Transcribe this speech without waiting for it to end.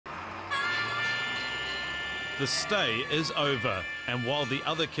The stay is over, and while the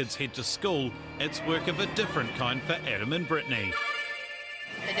other kids head to school, it's work of a different kind for Adam and Brittany.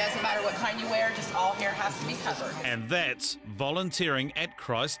 It doesn't matter what kind you wear, just all hair has to be covered. And that's volunteering at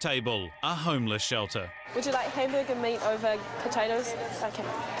Christ's Table, a homeless shelter. Would you like hamburger meat over potatoes? Okay.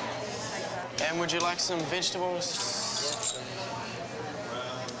 And would you like some vegetables?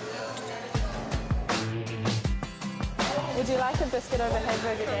 Would you like a biscuit over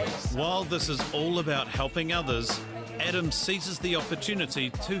hamburger day? While this is all about helping others, Adam seizes the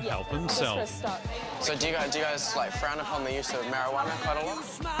opportunity to help himself. So do you guys like frown upon the use of marijuana quite a lot?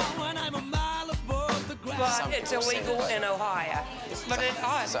 But it's illegal in Ohio. But it's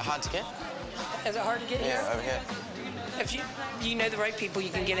hard. Is it hard to get? Is it hard to get here? Yeah, over here. If you know the right people, you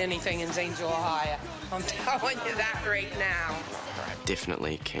can get anything in Zanesville, Ohio. I'm telling you that right now. I'm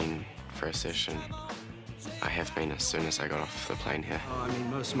definitely keen for a session. I have been as soon as I got off the plane here. I mean,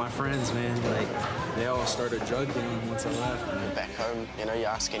 most of my friends, man, like, they all started drug dealing once I left. Back home, you know, you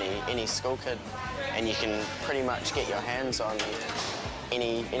ask any school kid, and you can pretty much get your hands on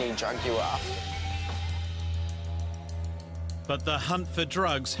any drug you are after. But the hunt for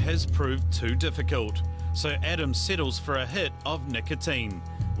drugs has proved too difficult, so Adam settles for a hit of nicotine,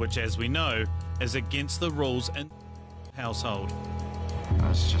 which, as we know, is against the rules in the household. I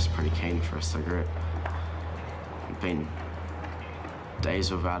was just pretty keen for a cigarette. I've been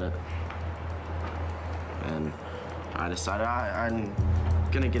days without it, and I decided I'm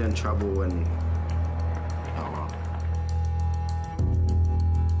gonna get in trouble, and oh well.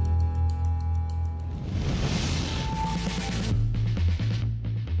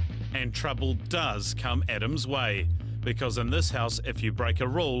 And trouble does come Adam's way, because in this house, if you break a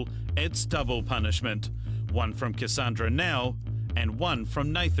rule, it's double punishment. One from Cassandra now, and one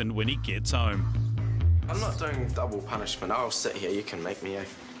from Nathan when he gets home. I'm not doing double punishment. I'll sit here, you can make me a...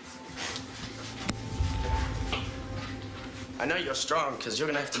 I know you're strong, because you're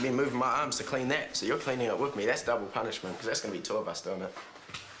gonna have to be moving my arms to clean that, so you're cleaning it with me. That's double punishment, because that's gonna be two of us doing it.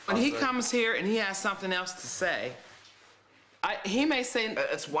 When he comes here and he has something else to say, he may say...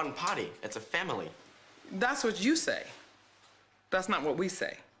 It's one party. It's a family. That's what you say. That's not what we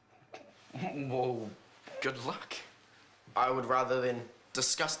say. Well, good luck. I would rather then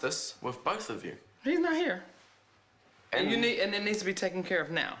discuss this with both of you. He's not here. And it needs to be taken care of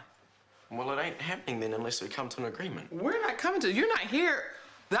now. Well, it ain't happening then unless we come to an agreement. We're not coming to... You're not here.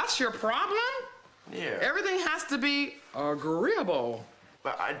 That's your problem? Yeah. Everything has to be agreeable.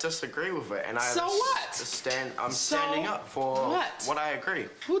 But I disagree with it, and So what? I'm standing up for what I agree.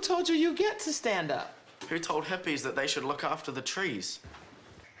 Who told you get to stand up? Who told hippies that they should look after the trees?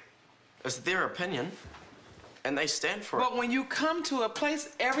 It's their opinion, and they stand for it. But when you come to a place,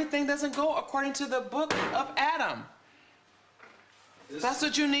 everything doesn't go according to the book of Adam. That's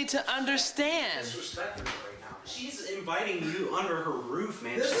what you need to understand. Disrespecting her right now. She's inviting you under her roof,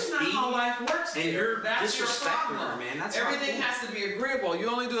 man. This She's is not how life works. And you're That's disrespecting your her, man. That's everything has to be agreeable. You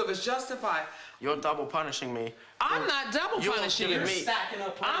only do it if it's justified. You're double punishing me. I'm not double punishing you. You're stacking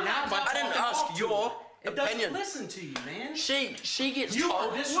up I'm now, not but I didn't ask your It opinion. doesn't listen to you, man. She gets You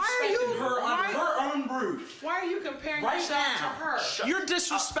told. are disrespecting her under her own roof. Why are you comparing Right yourself now. to her? You're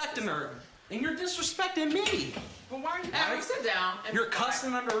disrespecting her. And you're disrespecting me. But why are you... Adam, sit down. And You're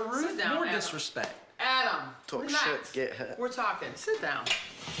cussing under her roof. Sit down, More Adam. disrespect. Adam, Talk relax. shit, get hit. We're talking. Sit down.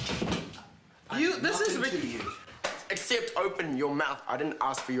 This is to you. Except open your mouth. I didn't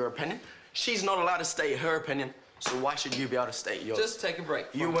ask for your opinion. She's not allowed to state her opinion, so why should you be able to state yours? Just take a break.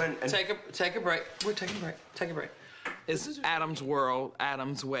 You went and... Take a break. We're taking a break. Take a break. It's Adam's world,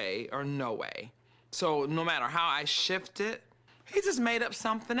 Adam's way, or no way. So no matter how I shift it, he just made up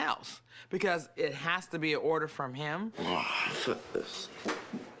something else. Because it has to be an order from him. Flip this.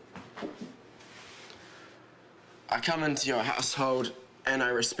 I come into your household and I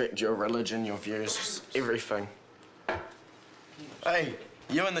respect your religion, your views, everything. Hey,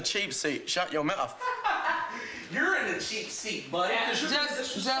 you in the cheap seat, shut your mouth. You're in a cheap seat, buddy.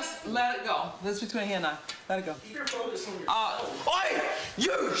 Just let it go. This is between he and I. Let it go. Keep your focus on yourself. Oi!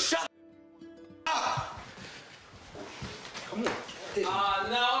 You shut up! Come on. No,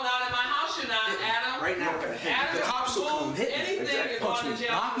 not in my house you're not, Adam. Right now, Adam, the cops will come hit me. anything, you're going to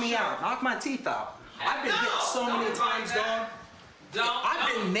jail. Knock me out. Knock my teeth out. I've been hit so many times, dog.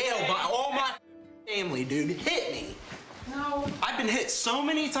 I've been nailed by all my family, dude. Hit me. No. I've been hit so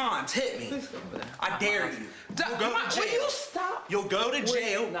many times. Hit me. Please go over there. I dare you. You'll go to jail. Will you stop? You'll go to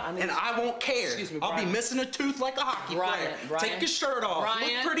jail, and I won't care. Excuse me, I'll be Brian. missing a tooth like a hockey player. Brian. Take your shirt off.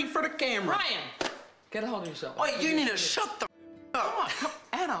 Brian. Look pretty for the camera. Brian, get a hold of yourself. Wait, you need to shut the up. Come on,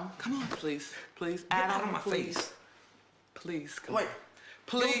 Adam, come on, please, please. Get Adam, out of my please. face. Please, come Wait, on.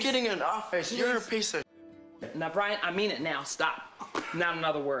 Please. you're getting in our face. You're a piece of... Now, Brian, I mean it now. Stop. Not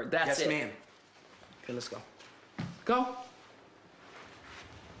another word. That's it. Yes, ma'am. Okay, let's go. Go.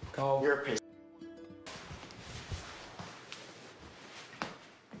 Go. You're a piece.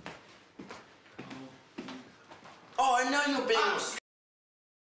 Oh, I know you're being.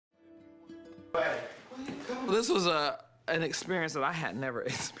 Well, this was an experience that I had never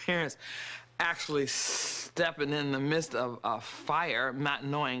experienced. Actually stepping in the midst of a fire, not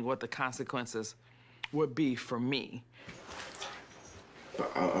knowing what the consequences would be for me.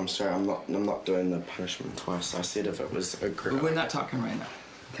 But I'm sorry, I'm not doing the punishment twice. I said if it was a group. But we're not talking right now,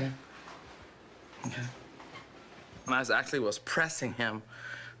 okay? Okay. And I was pressing him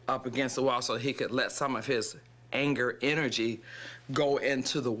up against the wall so he could let some of his anger energy go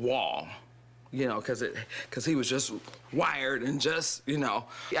into the wall. You know, because he was just wired and just, you know,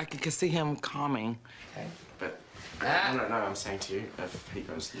 I could see him calming. Okay. But no, I'm saying to you, if he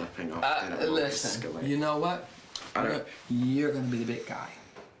goes lipping off, then it will listen, escalate. you know what? You're gonna be the big guy.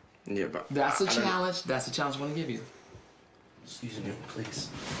 Yeah, but that's a challenge. That's the challenge I want to give you. Excuse me, please.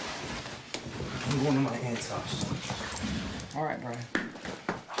 I'm going to my aunt's house. All right, Brian.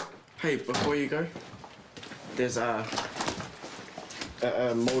 Hey, before you go, there's a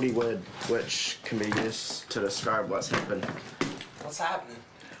multi-word which can be used to describe what's happened. What's happening?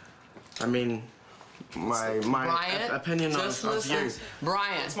 I mean, my Brian, opinion just of listen. you.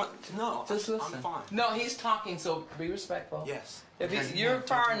 Brian, No, just listen. I'm fine. No, he's talking, so be respectful. Yes. If you're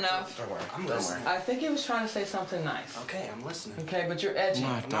far enough, Don't worry. I'm Don't listening. I think he was trying to say something nice. Okay, I'm listening. Okay, but you're edgy.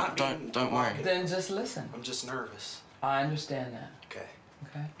 worry. No, don't worry. Then just listen. I'm just nervous. I understand that. Okay.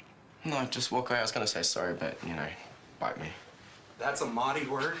 Okay. No, just walk away. I was gonna say sorry, but you know, bite me. That's a Mahdi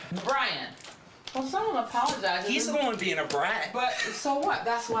word. Brian. Well, someone apologizes. He's the one being a brat. But so what?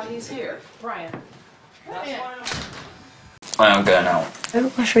 That's why he's here. Brian. That's why I am going out.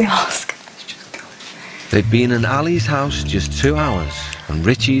 What should we ask? They've been in Ali's house just 2 hours, and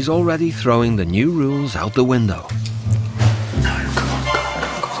Richie's already throwing the new rules out the window. No, come on.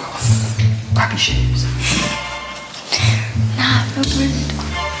 Grab your shoes. Nah, I feel rude.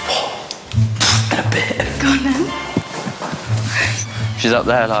 In a bit. Go on then. She's up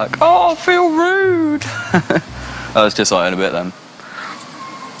there like, oh, I feel rude. I was just like in a bit then.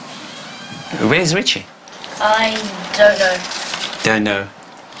 Where's Richie? I don't know. Don't know.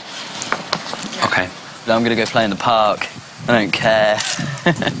 Okay. I'm gonna go play in the park. I don't care.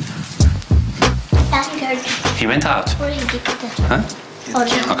 He went out? Huh?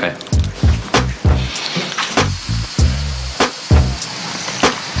 Okay.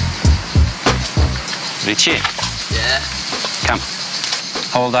 Richie? Yeah? Come.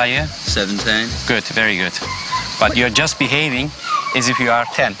 How old are you? 17. Good, very good. But you're just behaving as if you are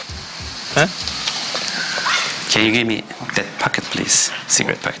 10. Huh? Can you give me that packet, please?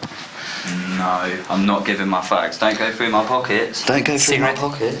 Cigarette packet. No, I'm not giving my fags. Don't go through my pockets. Don't go through my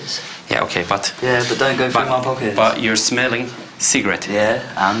pockets. Yeah, okay, but... Yeah, but don't go through my pockets. But you're smelling cigarette. Yeah,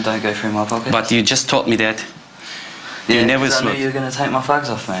 and don't go through my pockets. But you just told me that yeah, you never I smoke. knew you were going to take my fags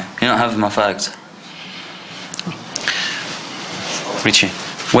off me. You're not having my fags. Richie,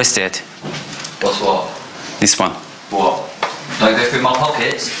 where's that? What's what? This one. What? Don't go through my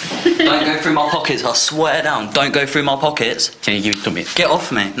pockets. Don't go through my pockets, I swear down. Don't go through my pockets. Can you give it to me? Get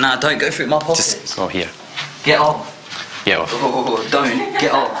off me. Nah, don't go through my pockets. Just go here. Get off. Get off. Oh, don't.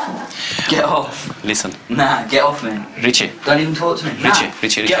 Get off. Get off. Listen. Nah, get off me. Richie. Don't even talk to me. Richie, nah.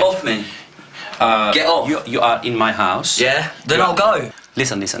 Richie. Get off me. Get off. You are in my house. Yeah? Then I'll go.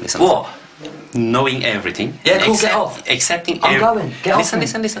 Listen. What? Knowing everything. Yeah, cool, get off. Accepting I'm going. Get off.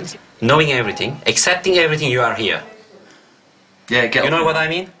 Listen. Knowing everything, accepting everything, you are here. Yeah, get off. You know what I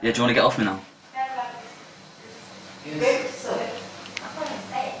mean? Yeah, do you want to get off me now?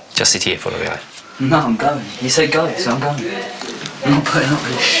 Just sit here for a while. No, I'm going. You said go, so I'm going. I'm not putting up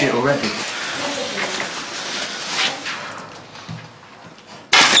with this shit already.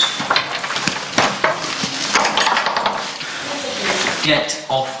 Get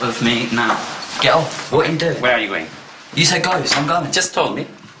off of me now. Get off. What are you doing? Where are you going? You said go, so I'm going. Just told me.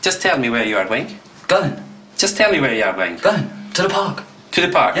 Just tell me where you are going. Going. Just tell me where you are going. Going. To the park. To the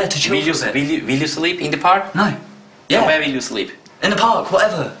park? Yeah, to chill for a bit. Will you sleep in the park? No. Yeah. So where will you sleep? In the park,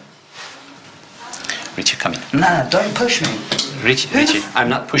 whatever. Richie, come in. Nah, don't push me. Richie, I'm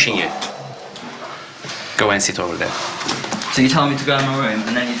not pushing you. Go and sit over there. So you tell me to go in my room,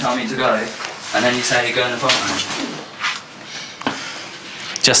 and then you tell me to go, and then you say you go in the front room.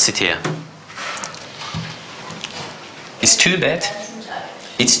 Just sit here. It's too bad.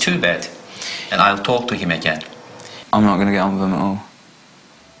 It's too bad. And I'll talk to him again. I'm not going to get on with him at all.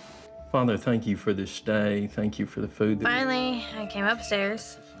 Father, thank you for this day. Thank you for the food. Finally, I came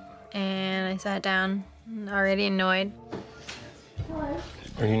upstairs. and I sat down, already annoyed.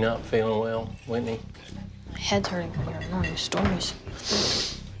 Are you not feeling well, Whitney? My head's hurting from your annoying stories.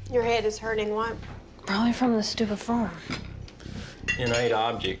 Your head is hurting what? Probably from the stupid form. Innate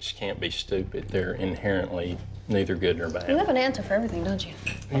objects can't be stupid. They're inherently neither good nor bad. You have an answer for everything, don't you?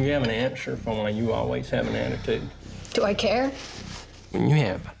 You have an answer for why you always have an attitude. Do I care? When you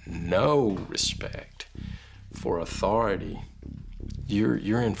have no respect for authority,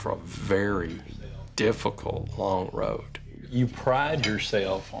 you're in for a very difficult, long road. You pride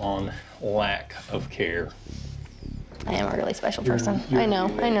yourself on lack of care. I am a really special person. I know.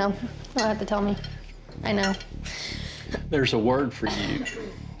 You don't have to tell me. I know. There's a word for you.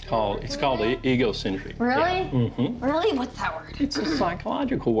 It's called egocentric. Really? Yeah. Mm-hmm. Really? What's that word? It's a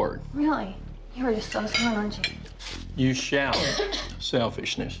psychological word. Really? You're just so smart, aren't you? You shout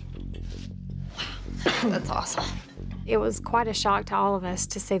selfishness. That's awesome. It was quite a shock to all of us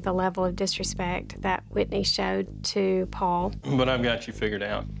to see the level of disrespect that Whitney showed to Paul. But I've got you figured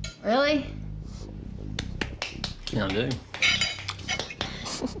out. Really? I do.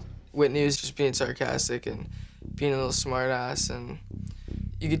 Whitney was just being sarcastic and being a little smartass, and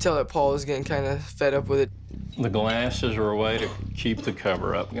you could tell that Paul was getting kind of fed up with it. The glasses are a way to keep the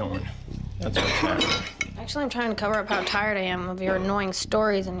cover-up going. That's what's happening. Actually, I'm trying to cover up how tired I am of your annoying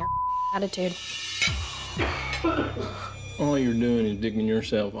stories and your attitude. All you're doing is digging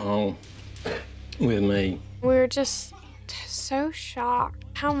yourself a hole with me. We were just so shocked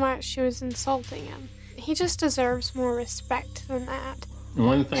how much she was insulting him. He just deserves more respect than that.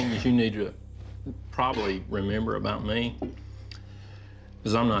 One thing that you need to probably remember about me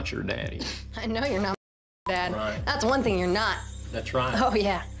is I'm not your daddy. I know you're not Dad. Right. That's one thing you're not. That's right. Oh,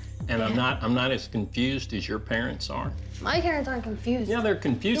 yeah. And I'm not as confused as your parents are. My parents aren't confused. Yeah, they're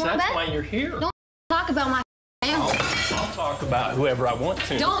confused. That's why you're here. Don't talk about my family. I'll talk about whoever I want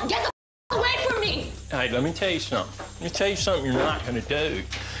to. Don't get the away from me. Hey, let me tell you something. Let me tell you something you're not going to do.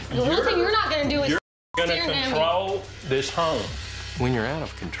 The one thing you're not going to do is you're going to staring at me. control this home. When you're out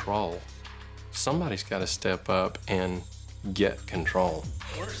of control, somebody's got to step up and get control.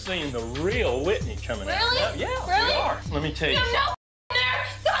 We're seeing the real Whitney coming out. Really? Yeah, really? We are. Let me tell you something. No there.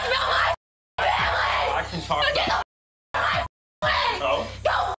 Talk about my family. I can talk about my No.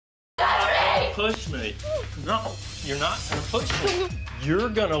 Don't touch me. Push me. No, you're not going to push me. You're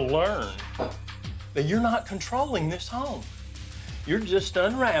going to learn that you're not controlling this home. You're just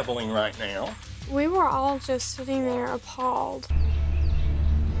unraveling right now. We were all just sitting there appalled.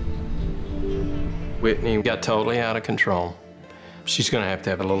 Whitney got totally out of control. She's going to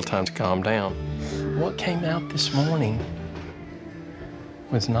have a little time to calm down. What came out this morning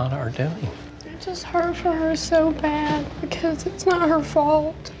was not our doing. It just hurt for her so bad because it's not her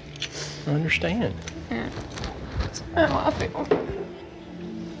fault. I understand. Yeah. That's how I feel.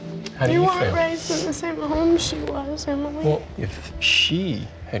 How do you weren't feel? raised in the same home she was, Emily. Well, if she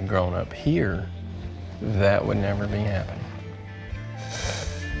had grown up here, that would never be happening.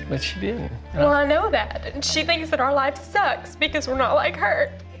 But she didn't. Well, I know that. And she thinks that our life sucks because we're not like her.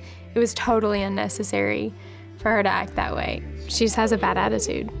 It was totally unnecessary for her to act that way. She just has a bad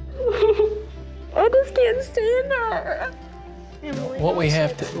attitude. I just can't stand her. Emily, What we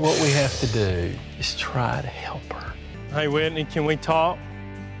have to do is try to help her. Hey, Whitney, can we talk?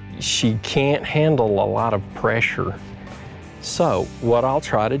 She can't handle a lot of pressure. So what I'll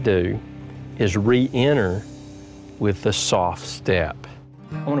try to do is re-enter with the soft step.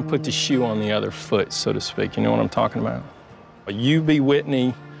 I want to put the shoe on the other foot, so to speak. You know what I'm talking about? You be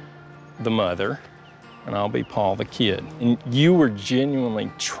Whitney, the mother, and I'll be Paul, the kid. And you were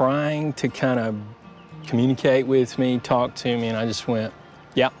genuinely trying to kind of communicate with me, talk to me, and I just went,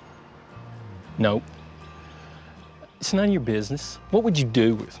 yeah, nope. It's none of your business. What would you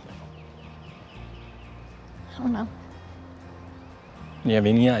do with me? I don't know. You have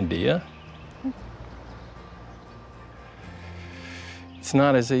any idea? It's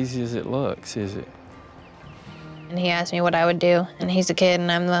not as easy as it looks, is it? And he asked me what I would do, and he's a kid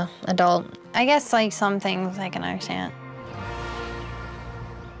and I'm the adult. I guess like some things I can understand.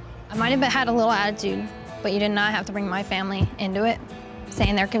 I might have had a little attitude, but you did not have to bring my family into it.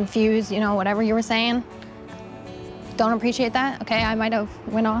 Saying they're confused, you know, whatever you were saying. Don't appreciate that, okay? I might have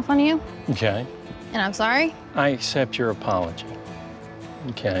went off on you, Okay. and I'm sorry. I accept your apology.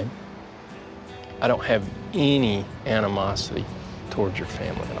 Okay. I don't have any animosity towards your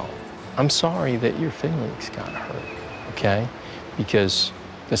family at all. I'm sorry that your feelings got hurt, okay? Because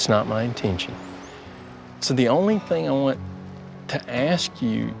that's not my intention. So the only thing I want to ask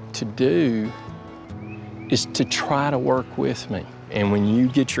you to do is to try to work with me. And when you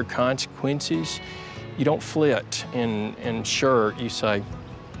get your consequences, you don't flit and sure, you say,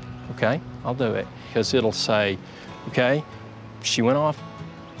 okay? I'll do it. Because it'll say, okay, she went off,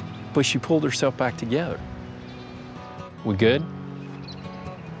 but she pulled herself back together. We good?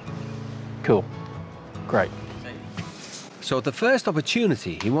 Cool. Great. So at the first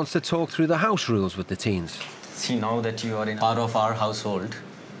opportunity, he wants to talk through the house rules with the teens. See, now that you are in part of our household,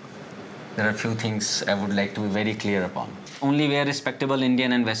 there are a few things I would like to be very clear upon. Only wear respectable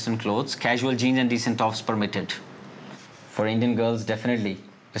Indian and Western clothes. Casual jeans and decent tops permitted. For Indian girls, definitely.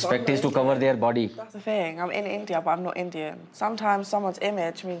 Respect is to cover their body. That's the thing. I'm in India, but I'm not Indian. Sometimes someone's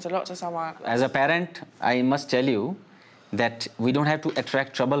image means a lot to someone. As a parent, I must tell you that we don't have to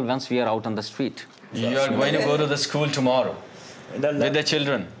attract trouble once we are out on the street. You are going to go to the school tomorrow with the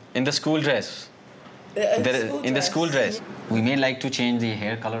children in the school dress. In the school dress. We may like to change the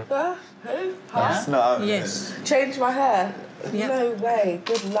hair color. Who? Huh? No. Yes. Change my hair? Yep. No way.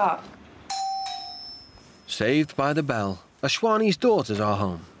 Good luck. Saved by the bell, Ashwani's daughters are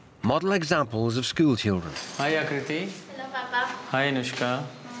home. Model examples of school children. Hi, Akriti. Hello, Papa. Hi, Anushka.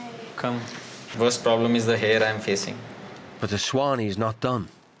 Hi. Come. Worst problem is the hair I'm facing. But Ashwani's not done,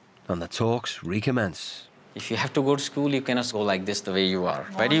 and the talks recommence. If you have to go to school, you cannot go like this the way you are.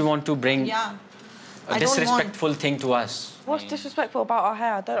 Why do you want to bring a disrespectful thing to us? What's disrespectful about our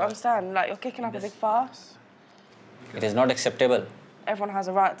hair? I don't understand. Like, you're kicking up a big fuss. It is not acceptable. Everyone has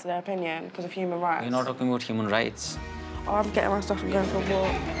a right to their opinion because of human rights. We're not talking about human rights. Oh, I'm getting my stuff and going for a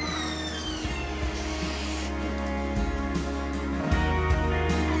walk.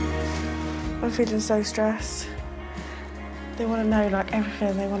 I'm feeling so stressed. They want to know, like,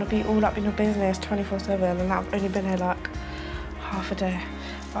 everything. They want to be all up in your business 24/7, and I've only been here, like, half a day.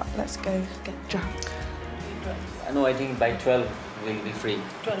 But let's go get drunk. No, I think by 12 we'll be free.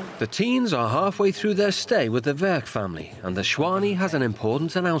 12. The teens are halfway through their stay with the Verk family, and Ashwani has an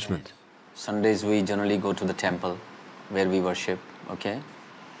important announcement. Sundays we generally go to the temple where we worship, okay?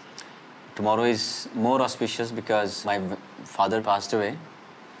 Tomorrow is more auspicious because my father passed away.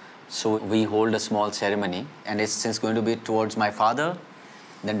 So we hold a small ceremony, and it's since going to be towards my father,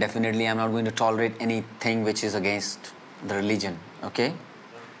 then definitely I'm not going to tolerate anything which is against the religion, okay?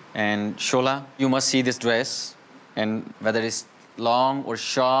 And Shola, you must see this dress, and whether it's long or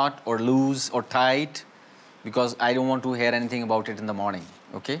short or loose or tight, because I don't want to hear anything about it in the morning,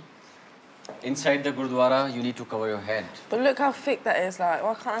 okay? Inside the Gurdwara, you need to cover your head. But look how thick that is, like,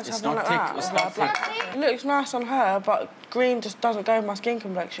 why can't I just have one like that? It's not thick. It looks nice on her, but green just doesn't go with my skin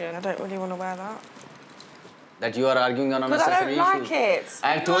complexion. I don't really want to wear that. That you are arguing on unnecessary issues. But I don't like it.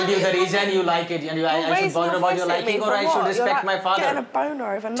 I have told you the reason you like it, and I should bother about your liking, or I should respect my father. Getting a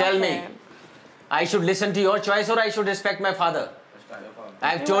boner over nothing. Tell me, I should listen to your choice, or I should respect my father?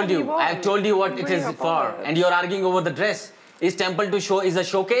 I have told you what it is for, and you're arguing over the dress. Is temple to show, is a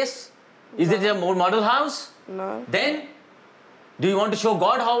showcase? Is it a more model house? No. Then, do you want to show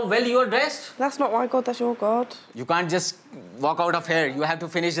God how well you are dressed? That's not my God, that's your God. You can't just walk out of here. You have to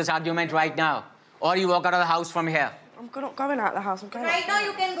finish this argument right now. Or you walk out of the house from here. I'm not going out of the house, I'm going Right now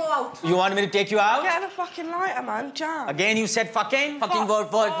you can go out. You want me to take you out? Get in a fucking lighter, man, jam. Again you said fucking? Fucking word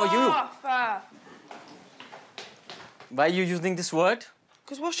for you. Why are you using this word?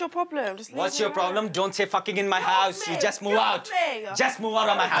 Because what's your problem? Just what's your problem? Don't say fucking in my house. You just move out. Just move out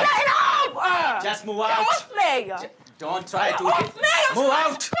of my house. Get out! Just move out. Get off me! Don't try to. Off me! Move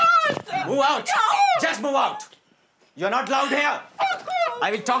out. Move out. Just move out. You're not allowed here.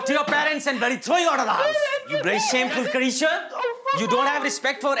 I will talk to your parents and bloody throw you out of the house. You bloody shameful creature. You don't have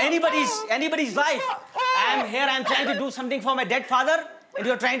respect for anybody's life. I'm here. I'm trying to do something for my dead father, and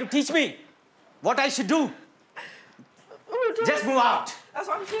you're trying to teach me what I should do. Just move out. That's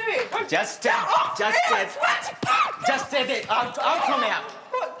what I'm doing. Just stay there. Out from here.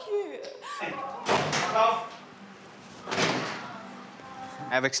 Fuck you.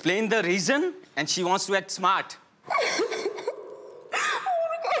 I've explained the reason, and she wants to act smart.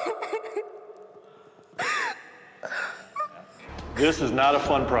 This is not a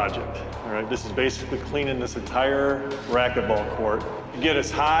fun project, all right? This is basically cleaning this entire racquetball court. You get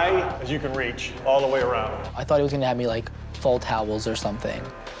as high as you can reach all the way around. I thought he was gonna have me like full towels or something.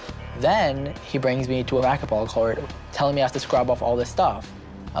 Then he brings me to a racquetball court, telling me I have to scrub off all this stuff.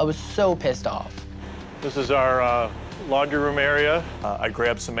 I was so pissed off. This is our laundry room area. I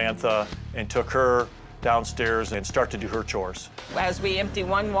grabbed Samantha and took her downstairs and start to do her chores. As we empty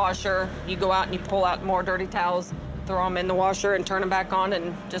one washer, you go out and you pull out more dirty towels, throw them in the washer and turn them back on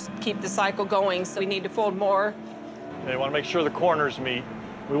and just keep the cycle going. So we need to fold more. They want to make sure the corners meet.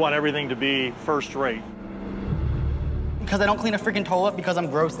 We want everything to be first rate. Because I don't clean a freaking toilet because I'm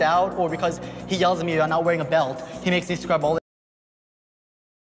grossed out or because he yells at me I'm not wearing a belt. He makes me scrub all the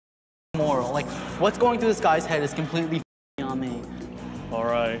moral. Like, what's going through this guy's head is completely on me. All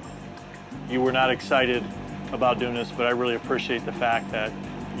right. You were not excited about doing this, but I really appreciate the fact that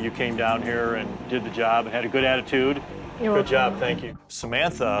you came down here and did the job and had a good attitude. Good job, thank you.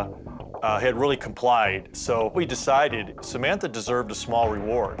 Samantha had really complied, so we decided Samantha deserved a small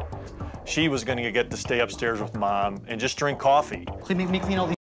reward. She was going to get to stay upstairs with Mom and just drink coffee. Make me clean all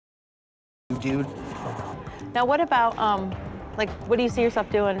these dude. Now, what about, like, what do you see yourself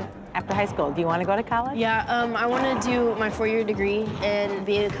doing after high school? Do you want to go to college? Yeah, I want to do my 4-year degree and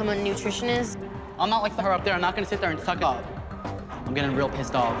become a nutritionist. I'm not like her up there. I'm not going to sit there and suck up. I'm getting real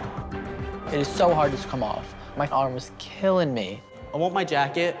pissed off. It is so hard to come off. My arm was killing me. I want my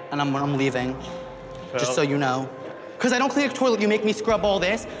jacket, and I'm leaving, just so you know. Because I don't clean the toilet, you make me scrub all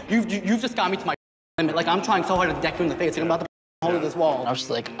this. You've just got me to my limit. Like, I'm trying so hard to deck you in the face. Like, I'm about to hold of this wall. I was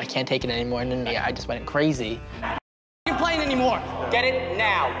just like, I can't take it anymore, and then I just went crazy. I'm not playing anymore. Get it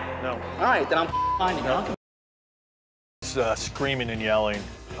now. No. All right, then I'm finding it. Screaming and yelling.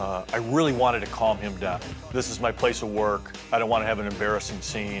 I really wanted to calm him down. This is my place of work. I don't want to have an embarrassing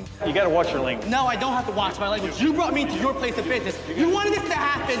scene. You got to watch your language. No, I don't have to watch my language. You brought me to your place of business. You wanted this to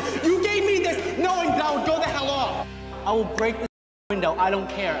happen. You gave me this knowing that I would go the hell off. I will break this window. I don't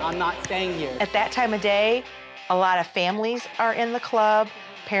care. I'm not staying here. At that time of day, a lot of families are in the club,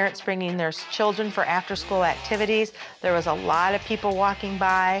 parents bringing their children for after-school activities. There was a lot of people walking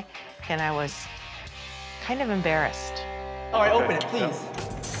by, and I was kind of embarrassed. All right, open it, please.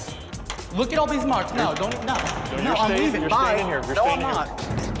 Look at all these marks. No, don't. No, I'm leaving. Bye. Staying here. You're no, staying I'm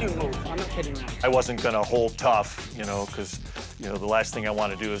here. not. You move. I'm not kidding around. I wasn't going to hold tough, you know, because, you know, the last thing I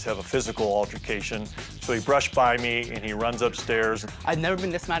want to do is have a physical altercation. So he brushed by me, and he runs upstairs. I've never been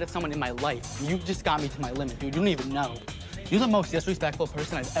this mad at someone in my life. You just got me to my limit, dude. You don't even know. You're the most disrespectful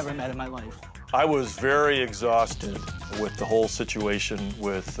person I've ever met in my life. I was very exhausted with the whole situation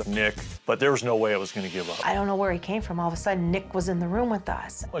with Nick, but there was no way I was going to give up. I don't know where he came from. All of a sudden, Nick was in the room with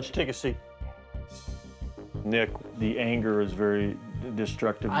us. Why don't you take a seat? Nick, the anger is very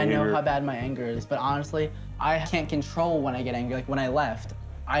destructive behavior. I know how bad my anger is, but honestly, I can't control when I get angry. Like when I left,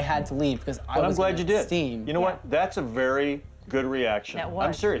 I had to leave because I was I'm glad you did. Steam. You know what? That's a very good reaction. That was.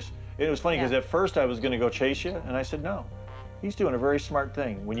 I'm serious. It was funny because at first I was going to go chase you, and I said no. He's doing a very smart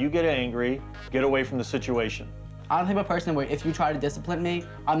thing. When you get angry, get away from the situation. I'm the type of person where if you try to discipline me,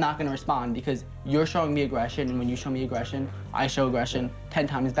 I'm not going to respond because you're showing me aggression, and when you show me aggression, I show aggression 10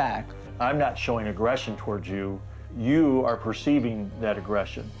 times back. I'm not showing aggression towards you. You are perceiving that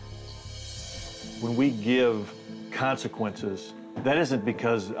aggression. When we give consequences, that isn't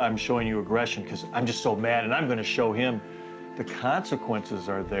because I'm showing you aggression, because I'm just so mad and I'm going to show him. The consequences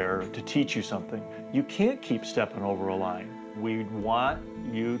are there to teach you something. You can't keep stepping over a line. We want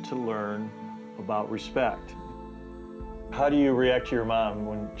you to learn about respect. How do you react to your mom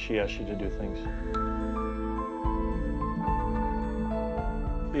when she asks you to do things?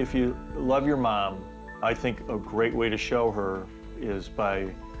 If you love your mom, I think a great way to show her is by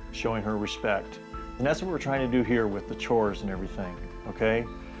showing her respect. And that's what we're trying to do here with the chores and everything, okay?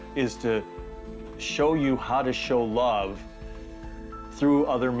 Is to show you how to show love through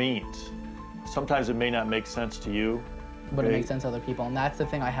other means. Sometimes it may not make sense to you. But it makes sense to other people, and that's the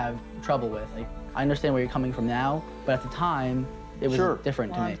thing I have trouble with. Like, I understand where you're coming from now, but at the time, it was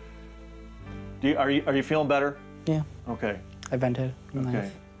different to me. Are you feeling better? Yeah. Okay. I vented. Okay.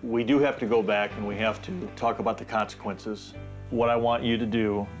 We do have to go back and we have to talk about the consequences. What I want you to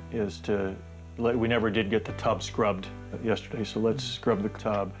do is we never did get the tub scrubbed yesterday, so let's scrub the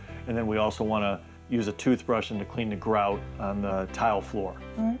tub. And then we also want to use a toothbrush and to clean the grout on the tile floor.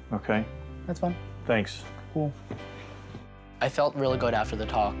 All right. Okay? That's fine. Thanks. Cool. I felt really good after the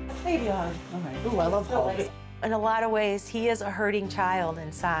talk. Baby hug. Ooh, I love hugs. In a lot of ways, he is a hurting child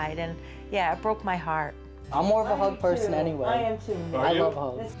inside, and yeah, it broke my heart. I'm more of a hug person anyway. I am too. I love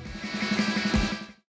hugs.